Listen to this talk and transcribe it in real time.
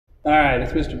All right,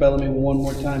 it's Mr. Bellamy one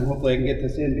more time. Hopefully I can get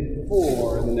this in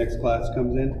before the next class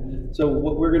comes in. So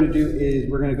what we're going to do is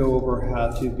we're going to go over how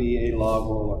to be a log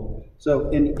roller.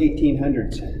 So in the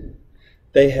 1800s,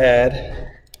 they had,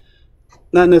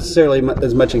 not necessarily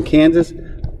as much in Kansas,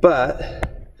 but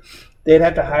they'd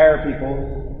have to hire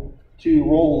people to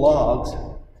roll logs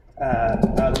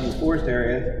out in the forest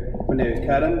area when they would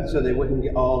cut them so they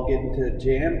wouldn't all get into a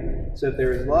jam. So if there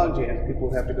was log jams, people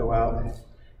would have to go out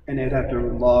and they'd have to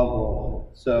log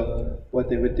roll. So what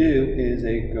they would do is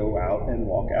they go out and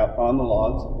walk out on the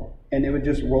logs and they would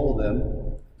just roll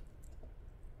them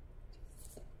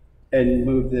and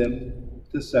move them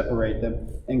to separate them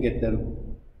and get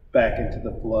them back into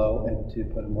the flow and to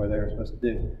put them where they were supposed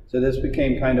to do. So this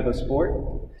became kind of a sport,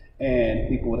 and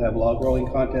people would have log rolling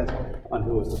contests on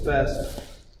who was the best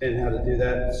and how to do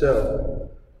that. So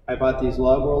I bought these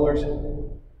log rollers,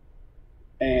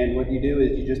 and what you do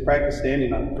is you just practice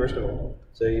standing on them, first of all.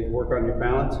 So you work on your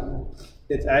balance.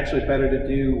 It's actually better to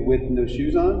do with no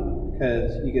shoes on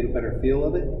because you get a better feel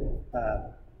of it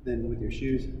than with your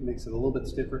shoes. It makes it a little bit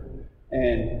stiffer.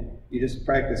 And you just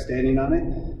practice standing on it.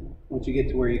 Once you get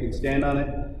to where you can stand on it,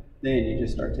 then you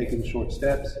just start taking short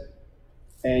steps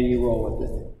and you roll with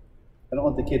it. I don't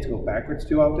let the kids go backwards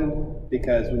too often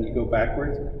because when you go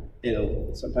backwards,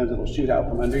 sometimes it'll shoot out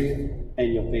from under you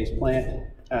and you'll face plant.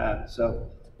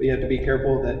 But you have to be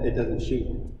careful that it doesn't shoot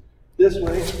this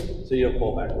way so you don't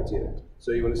fall backwards either.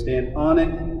 So you want to stand on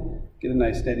it, get a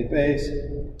nice steady base,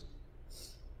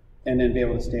 and then be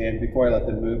able to stand before I let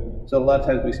them move. So a lot of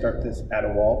times we start this at a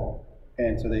wall,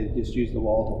 and so they just use the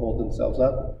wall to hold themselves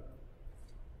up,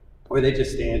 or they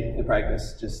just stand and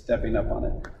practice just stepping up on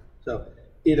it. So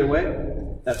either way,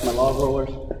 that's my log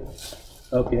rollers.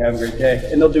 Hope you have a great day.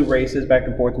 And they'll do races back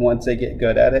and forth once they get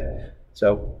good at it.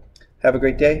 So have a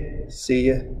great day. See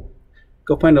ya.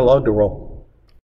 Go find a log to roll.